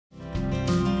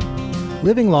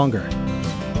living longer,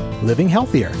 living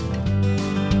healthier,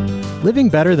 living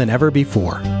better than ever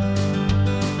before.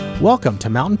 Welcome to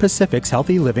Mountain Pacific's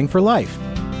Healthy Living for Life,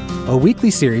 a weekly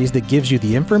series that gives you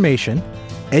the information,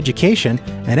 education,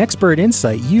 and expert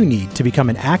insight you need to become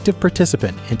an active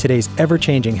participant in today's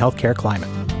ever-changing healthcare climate.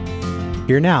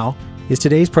 Here now is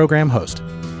today's program host.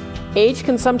 Age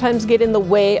can sometimes get in the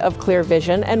way of clear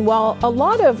vision, and while a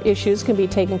lot of issues can be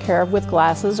taken care of with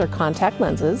glasses or contact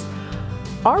lenses,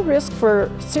 our risk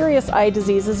for serious eye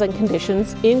diseases and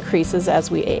conditions increases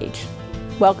as we age.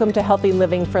 Welcome to Healthy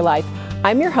Living for Life.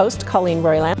 I'm your host, Colleen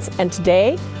Roylance, and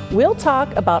today we'll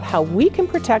talk about how we can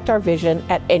protect our vision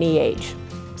at any age.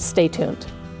 Stay tuned.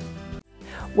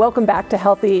 Welcome back to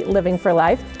Healthy Living for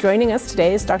Life. Joining us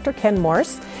today is Dr. Ken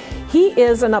Morse. He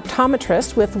is an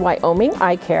optometrist with Wyoming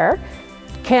Eye Care.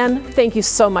 Ken, thank you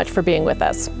so much for being with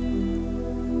us.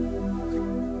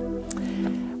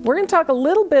 We're going to talk a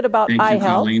little bit about eye health. Thank you,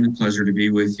 Colleen. A pleasure to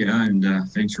be with you, and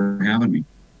thanks for having me.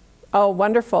 Oh,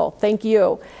 wonderful. Thank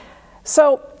you.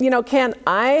 So, Ken,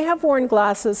 I have worn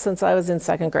glasses since I was in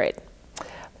second grade.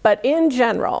 But in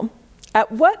general,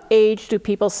 at what age do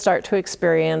people start to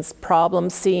experience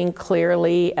problems seeing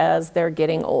clearly as they're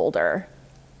getting older?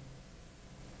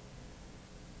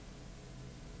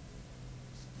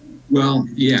 Well,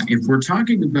 yeah, if we're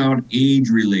talking about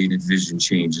age-related vision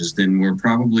changes, then we're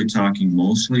probably talking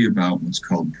mostly about what's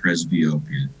called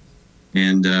presbyopia.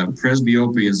 And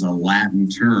presbyopia is a Latin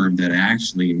term that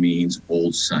actually means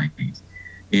old sight.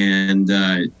 And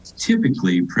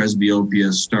typically,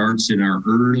 presbyopia starts in our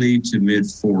early to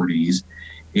mid-40s,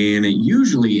 and it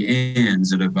usually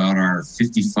ends at about our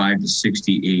 55 to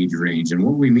 60 age range. And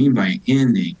what we mean by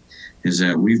ending is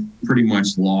that we've pretty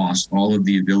much lost all of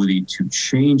the ability to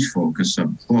change focus up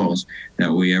close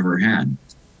that we ever had.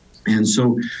 And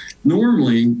so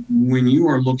normally, when you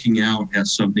are looking out at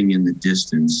something in the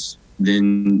distance,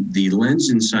 then the lens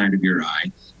inside of your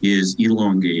eye is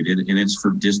elongated, and it's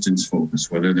for distance focus,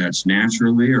 whether that's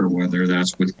naturally or whether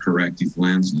that's with corrective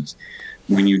lenses.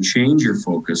 When you change your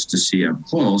focus to see up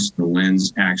close, the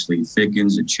lens actually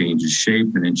thickens, it changes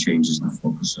shape, and it changes the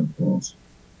focus up close.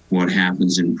 What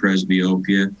happens in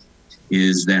presbyopia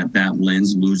is that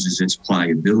lens loses its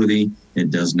pliability.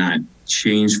 It does not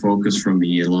change focus from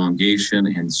the elongation,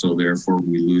 and so therefore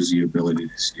we lose the ability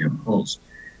to see up close.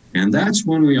 And that's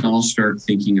when we all start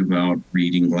thinking about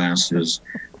reading glasses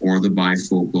or the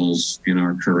bifocals in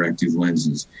our corrective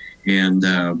lenses. And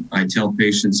I tell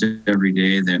patients every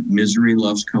day that misery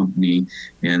loves company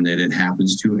and that it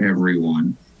happens to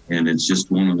everyone. And it's just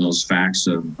one of those facts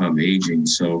of aging.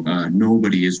 So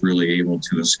nobody is really able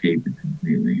to escape it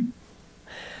completely.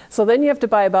 So then you have to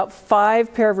buy about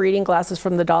 5 pair of reading glasses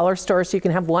from the dollar store so you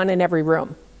can have one in every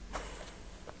room.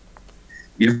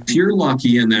 If you're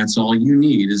lucky and that's all you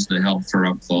need is the help for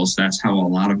up close, that's how a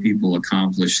lot of people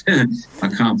accomplish.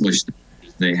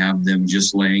 They have them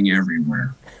just laying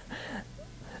everywhere.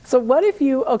 So what if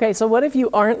you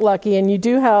aren't lucky and you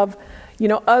do have,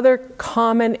 other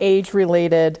common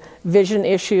age-related vision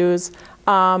issues?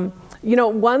 One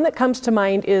that comes to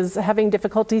mind is having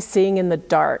difficulty seeing in the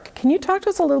dark. Can you talk to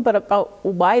us a little bit about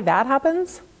why that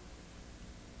happens?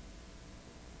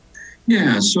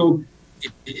 Yeah, so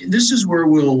this is where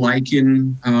we'll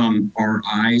liken our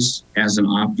eyes as an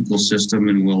optical system,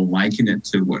 and we'll liken it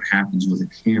to what happens with a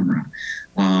camera.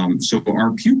 So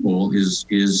our pupil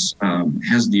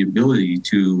has the ability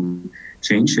to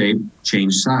change shape,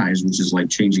 change size, which is like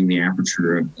changing the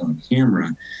aperture of a camera,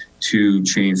 to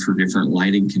change for different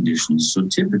lighting conditions. So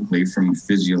typically, from a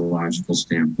physiological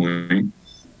standpoint,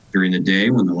 during the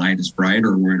day when the light is bright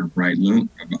or we're in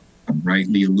a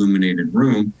brightly illuminated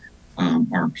room,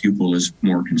 our pupil is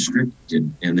more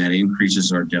constricted, and that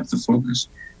increases our depth of focus.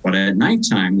 But at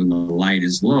nighttime, when the light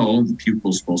is low, the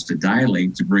pupil is supposed to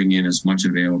dilate to bring in as much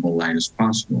available light as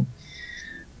possible.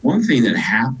 One thing that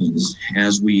happens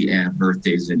as we add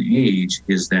birthdays and age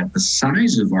is that the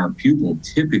size of our pupil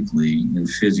typically and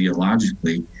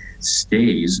physiologically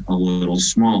stays a little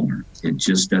smaller. It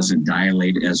just doesn't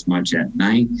dilate as much at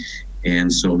night.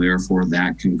 And so therefore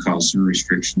that can cause some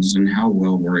restrictions in how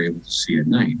well we're able to see at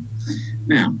night.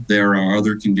 Now, there are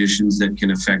other conditions that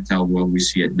can affect how well we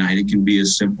see at night. It can be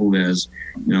as simple as,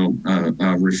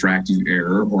 a refractive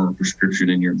error or a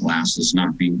prescription in your glasses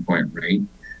not being quite right.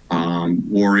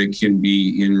 or it can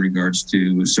be in regards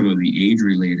to some of the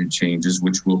age-related changes,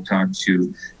 which we'll talk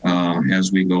to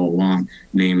as we go along,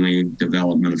 namely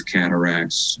development of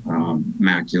cataracts,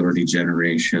 macular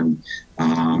degeneration,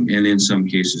 and in some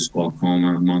cases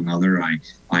glaucoma, among other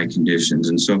eye conditions.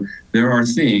 And so there are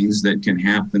things that can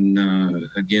happen,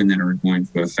 again, that are going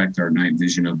to affect our night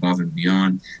vision above and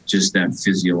beyond just that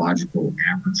physiological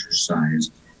aperture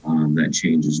size that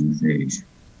changes with age.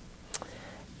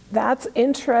 That's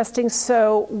interesting.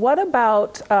 So what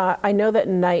about, I know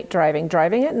that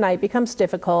driving at night becomes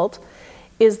difficult.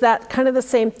 Is that kind of the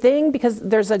same thing? Because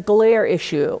there's a glare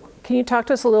issue. Can you talk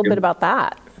to us a little bit about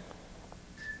that?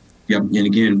 Yep, and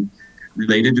again,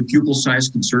 related to pupil size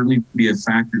can certainly be a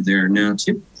factor there. Now,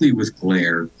 typically with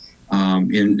glare,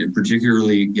 and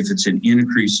particularly if it's an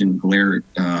increase in glare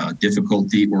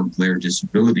difficulty or glare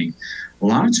disability, a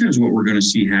lot of times what we're going to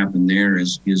see happen there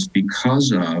is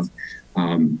because of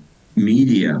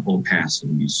media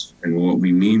opacities. And what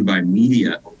we mean by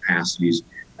media opacities,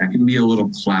 that can be a little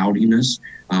cloudiness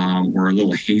or a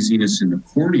little haziness in the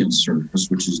corneal surface,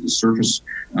 which is the surface,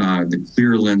 the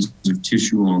clear lens of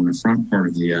tissue on the front part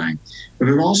of the eye. But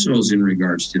it also is in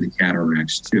regards to the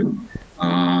cataracts too.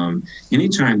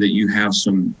 Anytime that you have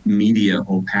some media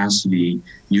opacity,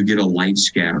 you get a light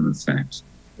scatter effect.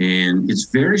 And it's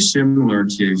very similar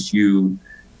to if you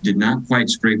did not quite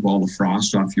scrape all the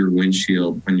frost off your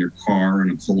windshield on your car on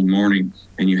a cold morning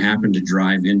and you happen to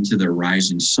drive into the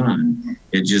rising sun,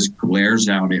 it just glares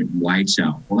out, it whites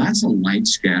out. Well, that's a light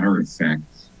scatter effect.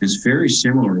 It's very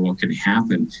similar to what can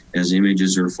happen as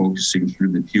images are focusing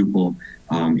through the pupil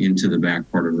into the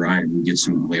back part of the eye. We get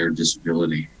some glare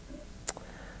disability.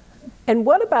 And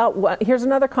what about, here's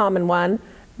another common one,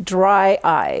 dry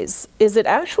eyes. Is it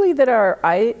actually that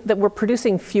that we're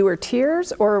producing fewer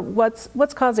tears, or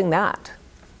what's causing that?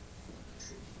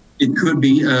 It could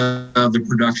be the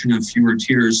production of fewer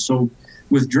tears. So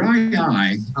with dry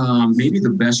eye, maybe the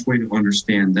best way to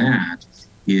understand that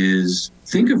is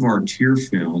think of our tear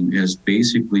film as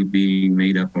basically being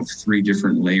made up of 3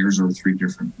 different layers or 3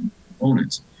 different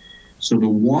components. So the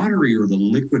watery or the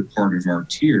liquid part of our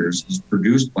tears is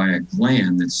produced by a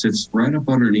gland that sits right up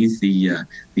underneath the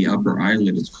upper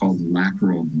eyelid. It's called the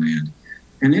lacrimal gland.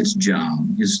 And its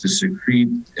job is to secrete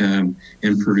and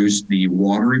produce the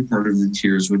watery part of the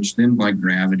tears, which then by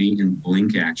gravity and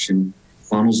blink action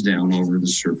funnels down over the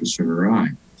surface of our eye.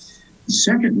 The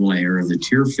second layer of the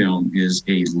tear film is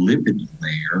a lipid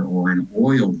layer or an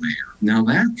oil layer. Now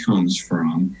that comes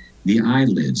from the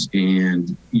eyelids,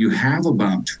 and you have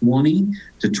about 20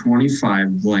 to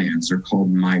 25 glands. They're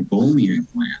called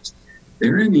meibomian glands.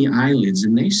 They're in the eyelids,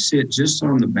 and they sit just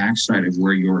on the backside of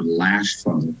where your lash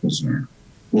follicles are.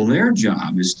 Well, their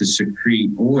job is to secrete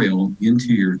oil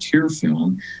into your tear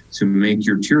film to make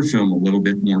your tear film a little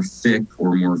bit more thick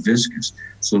or more viscous.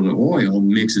 So the oil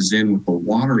mixes in with the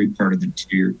watery part of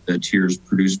the tears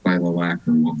produced by the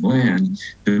lacrimal gland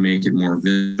to make it more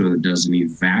viscous so it doesn't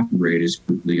evaporate as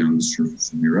quickly on the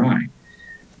surface of your eye.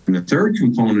 And the third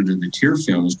component of the tear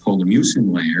film is called a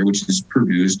mucin layer, which is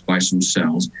produced by some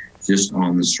cells just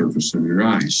on the surface of your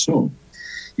eye. So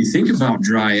you think about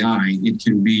dry eye, it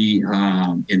can be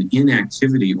an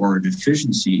inactivity or a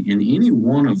deficiency in any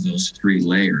one of those 3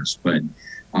 layers. But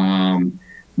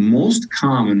most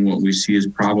common what we see is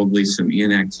probably some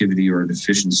inactivity or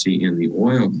deficiency in the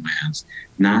oil glands,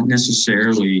 not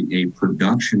necessarily a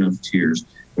production of tears,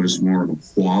 but it's more of a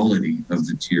quality of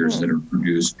the tears that are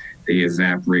produced. They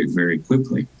evaporate very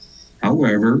quickly.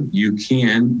 However, you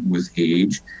can, with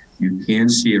age, you can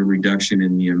see a reduction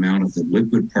in the amount of the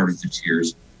liquid part of the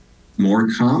tears. More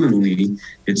commonly,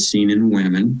 it's seen in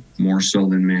women, more so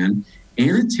than men,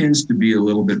 and it tends to be a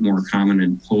little bit more common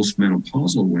in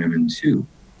postmenopausal women too.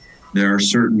 There are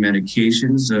certain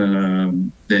medications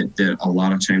that a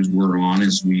lot of times we're on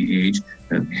as we age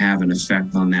that have an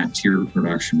effect on that tear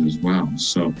production as well.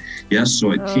 So yes,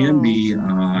 so it can be,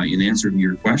 in answer to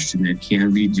your question, it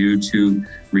can be due to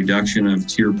reduction of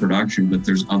tear production, but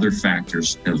there's other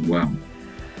factors as well.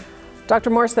 Dr.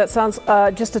 Morse, that sounds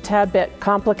just a tad bit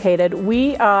complicated.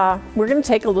 We're going to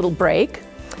take a little break.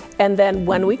 And then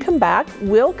when we come back,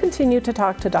 we'll continue to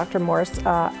talk to Dr. Morse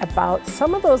about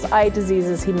some of those eye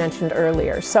diseases he mentioned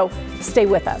earlier. So stay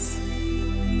with us.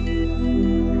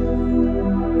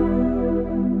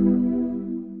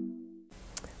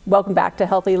 Welcome back to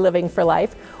Healthy Living for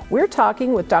Life. We're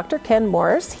talking with Dr. Ken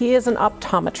Morse. He is an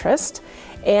optometrist.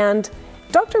 And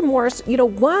Dr. Morse,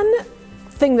 one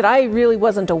thing that I really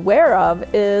wasn't aware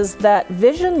of is that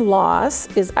vision loss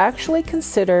is actually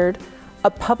considered a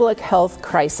public health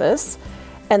crisis,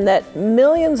 and that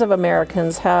millions of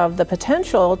Americans have the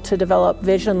potential to develop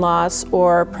vision loss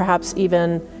or perhaps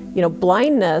even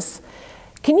blindness.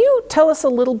 Can you tell us a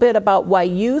little bit about why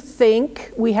you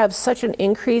think we have such an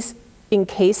increase in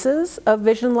cases of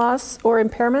vision loss or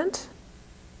impairment?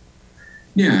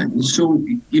 Yeah, so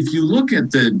if you look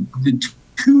at the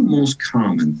two most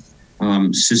common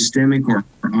systemic or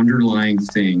underlying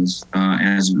things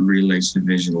as it relates to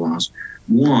vision loss,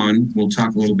 one, we'll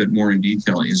talk a little bit more in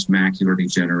detail, is macular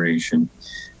degeneration.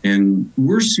 And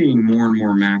we're seeing more and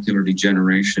more macular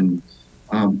degeneration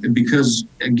because,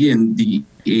 again, the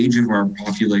age of our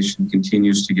population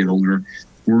continues to get older.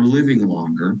 We're living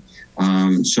longer.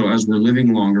 So as we're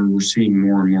living longer, we're seeing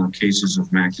more and more cases of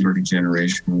macular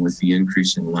degeneration with the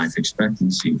increase in life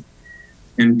expectancy.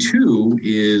 And two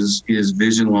is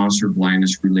vision loss or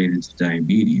blindness related to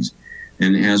diabetes.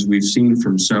 And as we've seen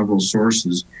from several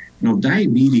sources,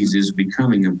 diabetes is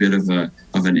becoming a bit of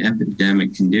an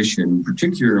epidemic condition,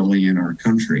 particularly in our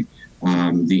country.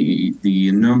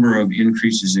 The number of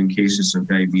increases in cases of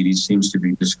diabetes seems to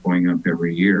be just going up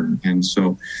every year. And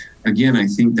so, again, I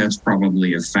think that's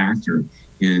probably a factor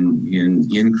in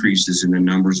increases in the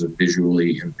numbers of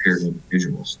visually impaired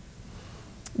individuals.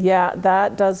 Yeah,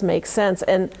 that does make sense.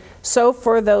 And so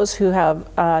for those who have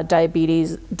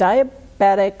diabetes,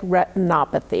 diabetic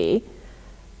retinopathy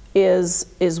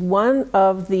is one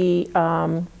of the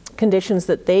conditions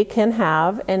that they can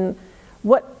have. And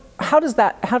how does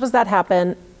that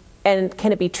happen? And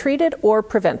can it be treated or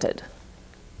prevented?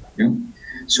 Yeah.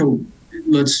 So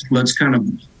let's kind of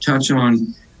touch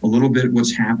on a little bit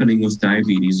what's happening with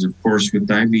diabetes. Of course, with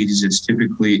diabetes, it's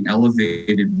typically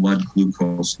elevated blood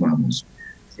glucose levels.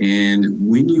 And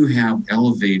when you have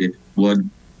elevated blood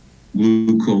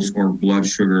glucose or blood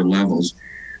sugar levels,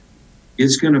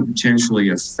 it's going to potentially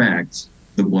affect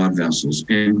the blood vessels.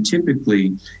 And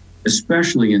typically,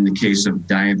 especially in the case of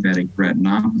diabetic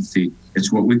retinopathy,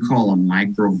 it's what we call a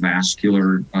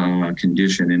microvascular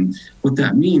condition. And what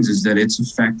that means is that it's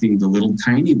affecting the little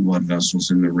tiny blood vessels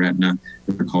in the retina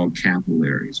that are called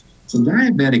capillaries. So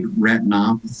diabetic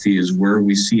retinopathy is where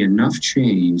we see enough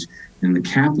change in the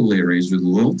capillaries or the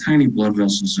little tiny blood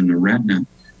vessels in the retina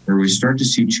where we start to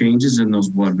see changes in those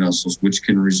blood vessels, which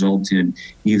can result in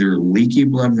either leaky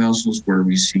blood vessels where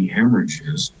we see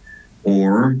hemorrhages,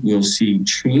 or we'll see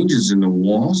changes in the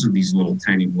walls of these little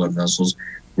tiny blood vessels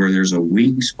where there's a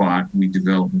weak spot. We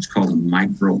develop what's called a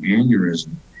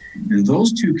microaneurysm. And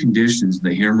those two conditions, the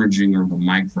hemorrhaging or the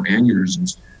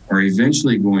microaneurysms, are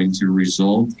eventually going to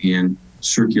result in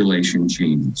circulation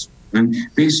changes. And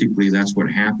basically, that's what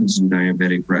happens in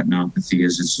diabetic retinopathy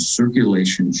is it's a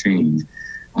circulation change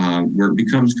where it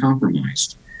becomes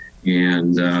compromised.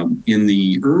 And in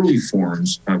the early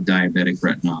forms of diabetic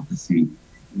retinopathy,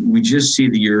 we just see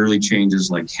the early changes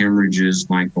like hemorrhages,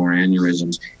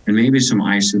 microaneurysms, and maybe some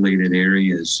isolated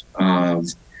areas of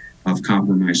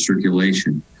compromised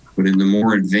circulation. But in the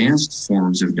more advanced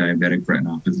forms of diabetic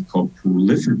retinopathy, called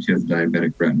proliferative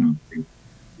diabetic retinopathy,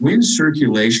 when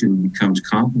circulation becomes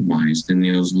compromised in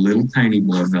those little tiny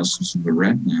blood vessels of the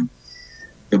retina,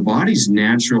 the body's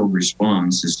natural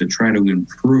response is to try to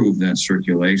improve that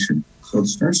circulation. So it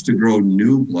starts to grow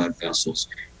new blood vessels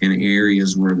in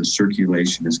areas where the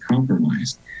circulation is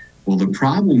compromised. Well, the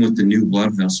problem with the new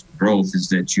blood vessel growth is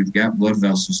that you've got blood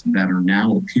vessels that are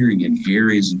now appearing in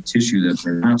areas of tissue that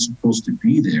they're not supposed to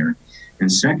be there.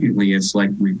 And secondly, it's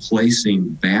like replacing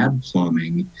bad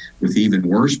plumbing with even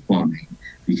worse plumbing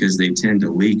because they tend to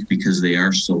leak because they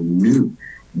are so new.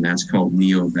 And that's called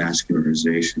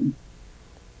neovascularization.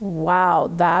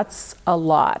 Wow, that's a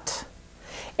lot.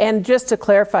 And just to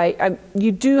clarify,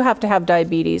 you do have to have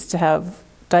diabetes to have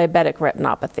diabetic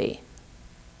retinopathy.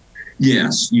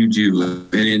 Yes, you do.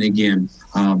 And again,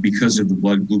 because of the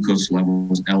blood glucose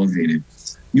levels elevated,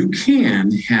 you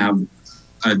can have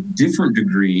a different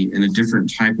degree and a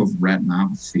different type of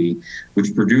retinopathy,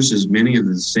 which produces many of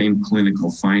the same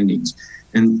clinical findings.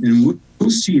 And we'll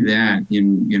see that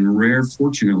in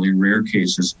fortunately rare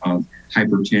cases of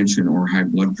hypertension or high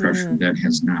blood pressure that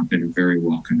has not been very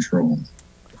well controlled.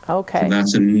 Okay. So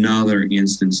that's another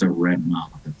instance of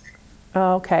retinopathy.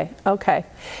 Okay.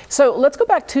 So let's go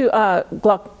back to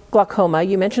glaucoma.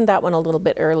 You mentioned that one a little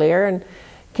bit earlier, and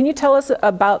can you tell us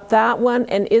about that one?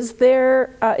 And is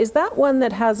that one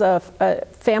that has a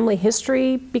family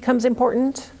history becomes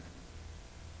important?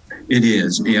 It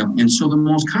is, yeah. And so the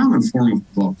most common form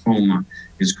of glaucoma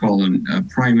is called a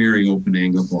primary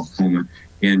open-angle glaucoma.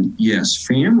 And yes,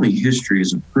 family history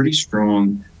is a pretty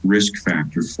strong risk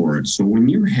factor for it. So when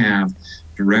you have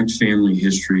direct family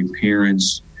history,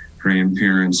 parents,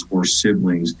 grandparents, or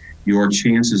siblings, your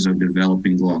chances of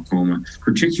developing glaucoma,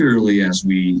 particularly as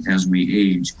we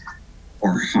age,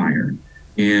 are higher.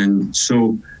 And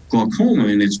so glaucoma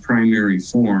in its primary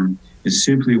form is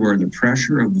simply where the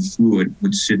pressure of the fluid,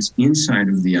 which sits inside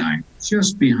of the eye,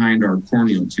 just behind our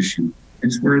corneal tissue,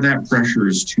 it's where that pressure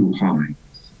is too high.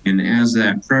 And as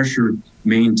that pressure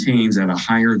maintains at a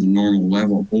higher than normal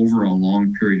level over a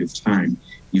long period of time,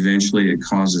 eventually it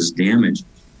causes damage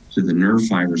to the nerve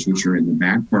fibers, which are in the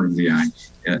back part of the eye,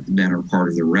 that are part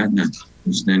of the retina,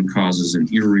 which then causes an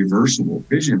irreversible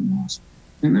vision loss.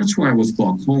 And that's why with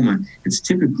glaucoma, it's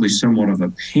typically somewhat of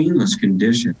a painless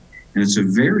condition, and it's a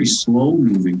very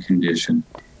slow-moving condition.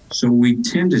 So we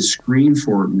tend to screen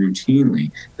for it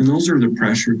routinely. And those are the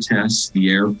pressure tests, the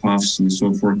air puffs, and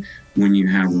so forth when you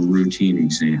have a routine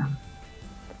exam.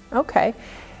 Okay.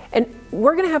 And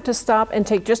we're going to have to stop and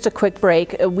take just a quick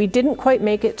break. We didn't quite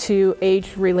make it to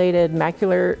age-related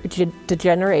macular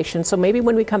degeneration, so maybe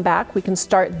when we come back, we can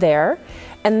start there.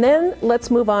 And then let's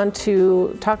move on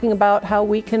to talking about how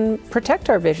we can protect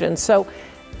our vision. So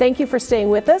thank you for staying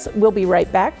with us. We'll be right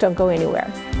back. Don't go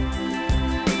anywhere.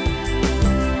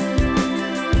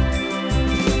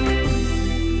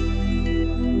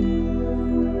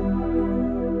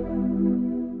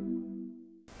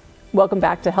 Welcome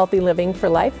back to Healthy Living for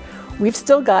Life. We've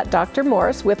still got Dr.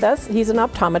 Morris with us. He's an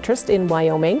optometrist in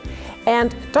Wyoming.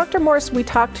 And Dr. Morris, we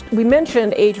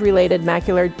mentioned age-related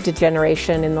macular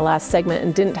degeneration in the last segment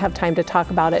and didn't have time to talk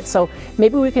about it. So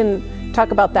maybe we can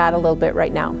talk about that a little bit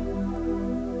right now.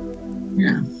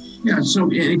 Yeah.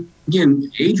 So again,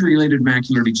 age-related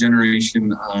macular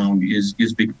degeneration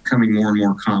is becoming more and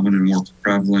more common and more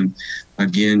prevalent.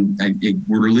 Again,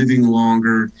 we're living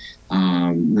longer.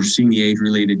 We're seeing the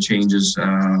age-related changes,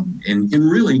 and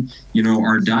really,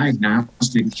 our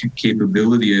diagnostic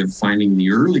capability of finding the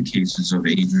early cases of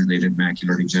age-related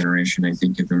macular degeneration, I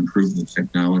think, have improved with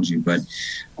technology. But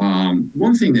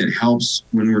one thing that helps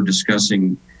when we're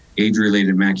discussing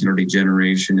age-related macular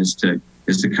degeneration is to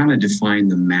kind of define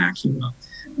the macula.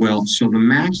 Well, so the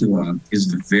macula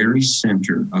is the very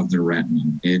center of the retina.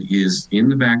 It is in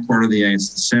the back part of the eye.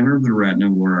 It's the center of the retina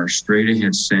where our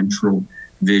straight-ahead central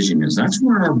vision is. That's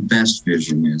where our best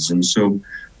vision is. And so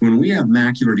when we have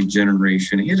macular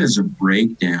degeneration, it is a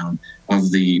breakdown of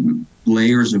the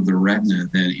layers of the retina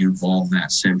that involve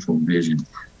that central vision.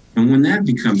 And when that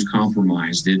becomes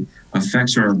compromised, it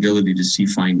affects our ability to see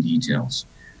fine details.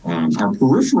 Our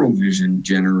peripheral vision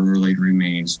generally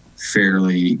remains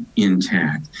fairly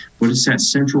intact, but it's that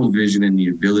central vision and the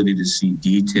ability to see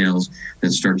details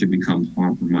that start to become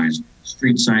compromised.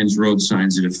 Street signs, road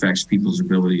signs, it affects people's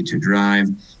ability to drive,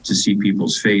 to see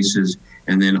people's faces,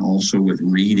 and then also with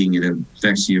reading, it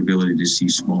affects the ability to see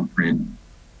small print.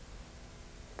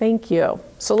 Thank you.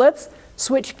 So let's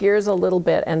switch gears a little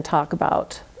bit and talk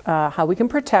about how we can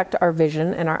protect our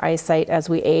vision and our eyesight as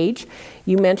we age.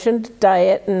 You mentioned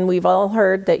diet, and we've all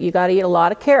heard that you got to eat a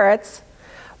lot of carrots.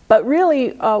 But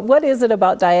really, what is it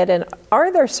about diet, and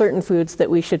are there certain foods that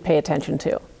we should pay attention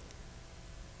to?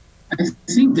 I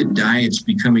think that diet's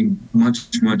becoming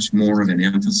much more of an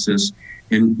emphasis.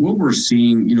 And what we're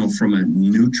seeing, from a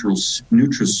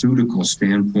nutraceutical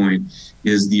standpoint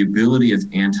is the ability of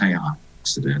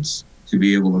antioxidants to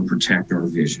be able to protect our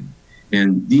vision.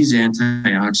 And these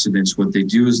antioxidants, what they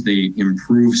do is they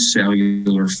improve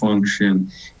cellular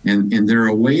function, and they're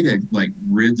a way to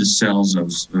rid the cells of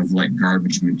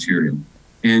garbage material.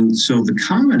 And so the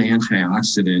common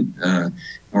antioxidant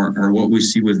are what we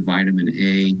see with vitamin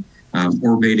A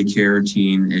or beta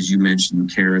carotene. As you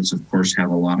mentioned, carrots, of course, have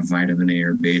a lot of vitamin A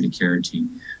or beta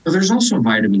carotene. But there's also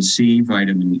vitamin C,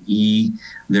 vitamin E.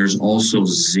 There's also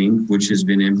zinc, which has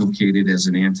been implicated as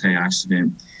an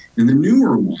antioxidant. And the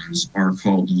newer ones are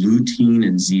called lutein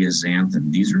and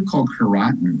zeaxanthin. These are called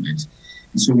carotenoids.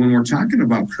 And so when we're talking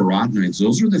about carotenoids,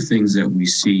 those are the things that we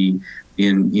see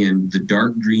in the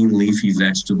dark green leafy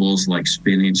vegetables like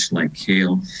spinach, like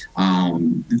kale,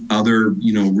 other,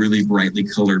 really brightly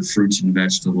colored fruits and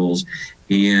vegetables.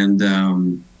 And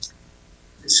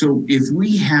so if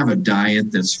we have a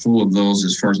diet that's full of those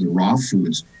as far as the raw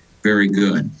foods, very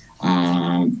good.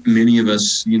 Many of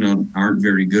us, aren't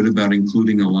very good about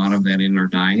including a lot of that in our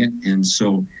diet. And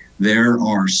so there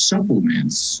are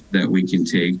supplements that we can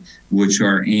take, which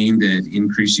are aimed at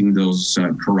increasing those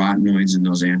carotenoids and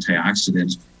those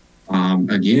antioxidants,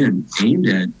 again, aimed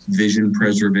at vision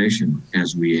preservation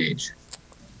as we age.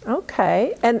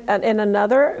 Okay. And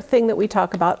another thing that we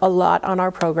talk about a lot on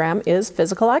our program is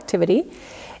physical activity.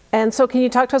 And so can you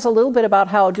talk to us a little bit about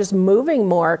how just moving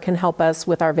more can help us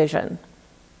with our vision?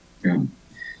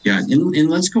 Yeah. And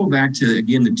let's go back to,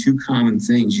 again, the two common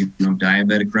things,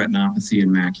 diabetic retinopathy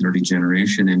and macular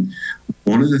degeneration. And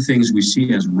one of the things we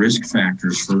see as risk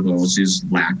factors for those is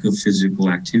lack of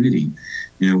physical activity.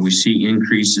 We see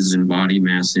increases in body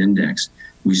mass index.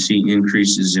 We see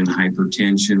increases in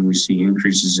hypertension. We see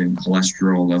increases in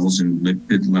cholesterol levels and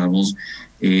lipid levels,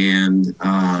 and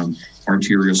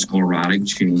arteriosclerotic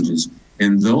changes.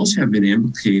 And those have been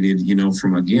implicated,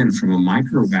 from a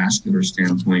microvascular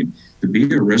standpoint, to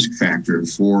be a risk factor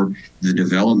for the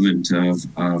development of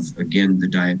again, the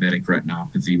diabetic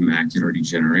retinopathy, macular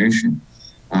degeneration.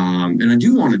 And I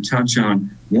do want to touch on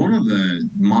one of the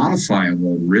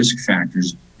modifiable risk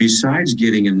factors besides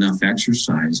getting enough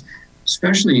exercise,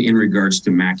 especially in regards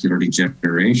to macular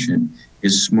degeneration,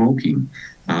 is smoking.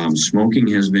 Smoking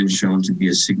has been shown to be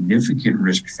a significant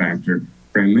risk factor,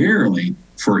 primarily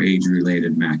for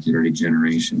age-related macular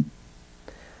degeneration.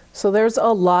 So there's a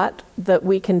lot that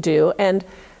we can do. And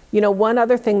one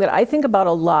other thing that I think about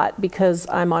a lot, because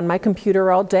I'm on my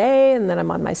computer all day, and then I'm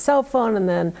on my cell phone, and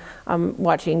then I'm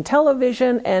watching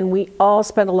television, and we all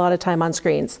spend a lot of time on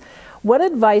screens. What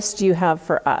advice do you have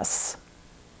for us?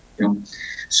 Yeah.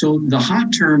 So the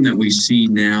hot term that we see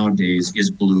nowadays is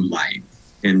blue light.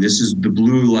 And this is the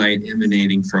blue light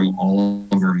emanating from all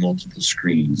of our multiple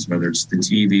screens, whether it's the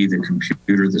TV, the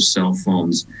computer, the cell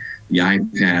phones, the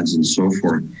iPads, and so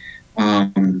forth.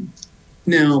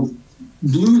 Now,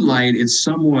 blue light is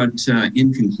somewhat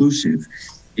inconclusive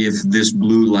if this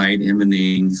blue light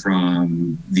emanating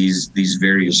from these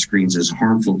various screens is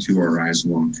harmful to our eyes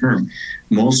long term.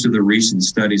 Most of the recent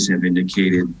studies have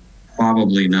indicated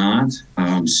probably not.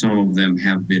 Some of them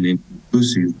have been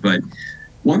inconclusive, but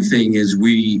one thing is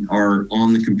we are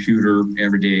on the computer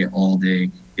every day, all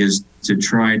day, is to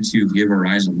try to give our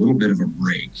eyes a little bit of a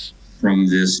break from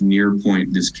this near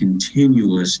point, this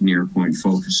continuous near point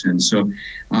focus. And so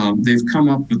they've come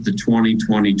up with the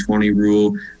 20-20-20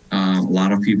 rule. A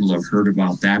lot of people have heard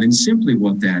about that. And simply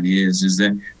what that is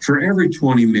that for every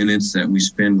 20 minutes that we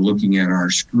spend looking at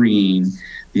our screen,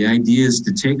 the idea is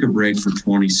to take a break for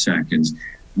 20 seconds.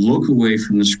 Look away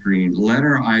from the screen, let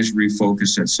our eyes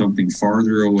refocus at something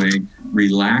farther away,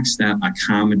 relax that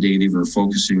accommodative or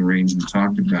focusing range we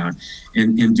talked about,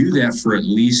 and do that for at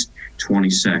least 20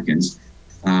 seconds.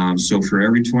 So for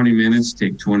every 20 minutes,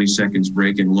 take 20 seconds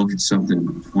break and look at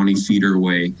something 20 feet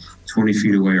away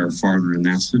or farther, and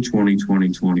that's the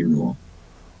 20-20-20 rule.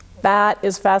 That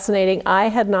is fascinating. I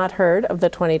had not heard of the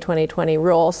 20-20-20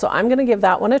 rule, so I'm going to give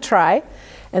that one a try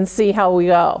and see how we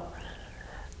go.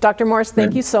 Dr. Morse,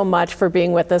 thank you so much for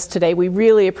being with us today. We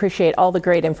really appreciate all the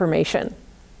great information.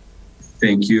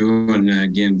 Thank you, and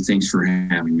again, thanks for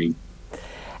having me.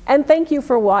 And thank you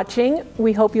for watching.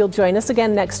 We hope you'll join us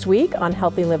again next week on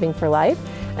Healthy Living for Life.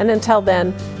 And until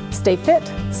then, stay fit,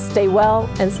 stay well,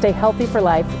 and stay healthy for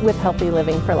life with Healthy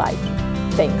Living for Life.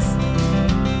 Thanks.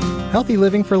 Healthy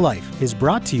Living for Life is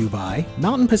brought to you by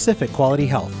Mountain Pacific Quality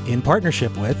Health in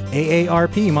partnership with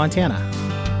AARP Montana.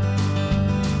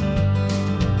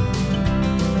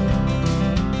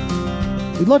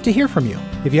 We'd love to hear from you.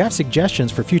 If you have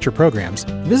suggestions for future programs,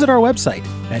 visit our website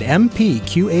at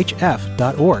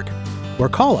mpqhf.org or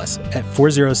call us at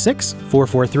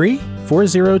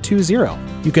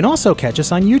 406-443-4020. You can also catch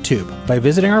us on YouTube by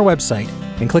visiting our website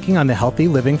and clicking on the Healthy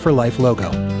Living for Life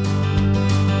logo.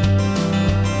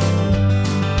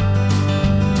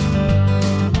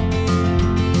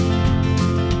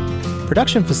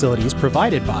 Production facilities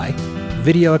provided by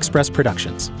Video Express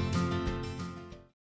Productions.